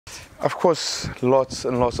Of course, lots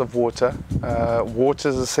and lots of water. Water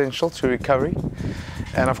is essential to recovery.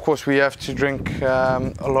 And of course, we have to drink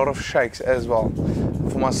a lot of shakes as well.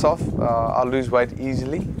 For myself, I lose weight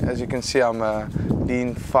easily. As you can see, I'm a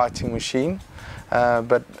lean fighting machine.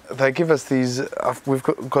 But they give us these, we've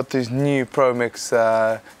got these new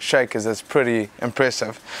Promixx shakers that's pretty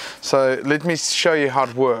impressive. So let me show you how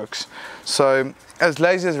it works. So as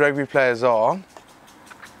lazy as rugby players are,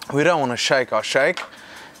 we don't want to shake our shake.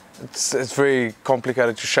 It's very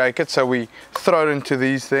complicated to shake it, so we throw it into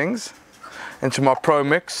these things, into my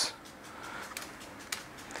Promixx.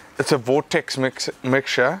 It's a vortex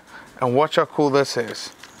mixture, and watch how cool this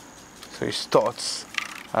is. So it starts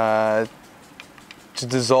to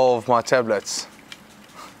dissolve my tablets.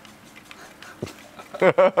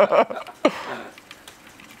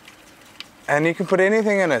 And you can put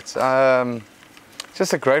anything in it.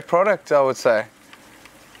 Just a great product, I would say.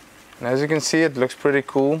 And as you can see, it looks pretty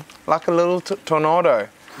cool, like a little tornado.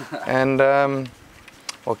 And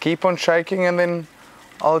we'll keep on shaking, and then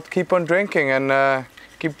I'll keep on drinking and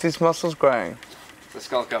keep these muscles growing. So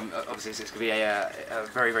Schalk, obviously it's going to be a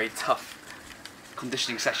very, very tough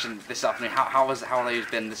conditioning session this afternoon. How have those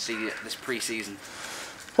been this pre-season?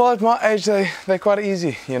 Well, at my age, they're quite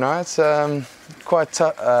easy, you know. It's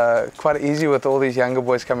quite easy with all these younger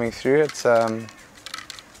boys coming through. It's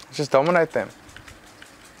just dominate them.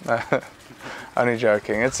 Only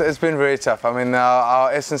joking. It's been very tough. I mean,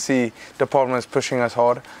 our S&C department is pushing us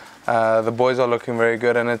hard. The boys are looking very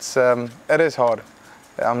good, and it is hard.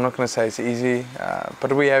 I'm not going to say it's easy,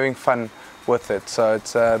 but we're having fun with it. So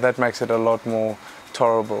that makes it a lot more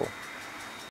tolerable.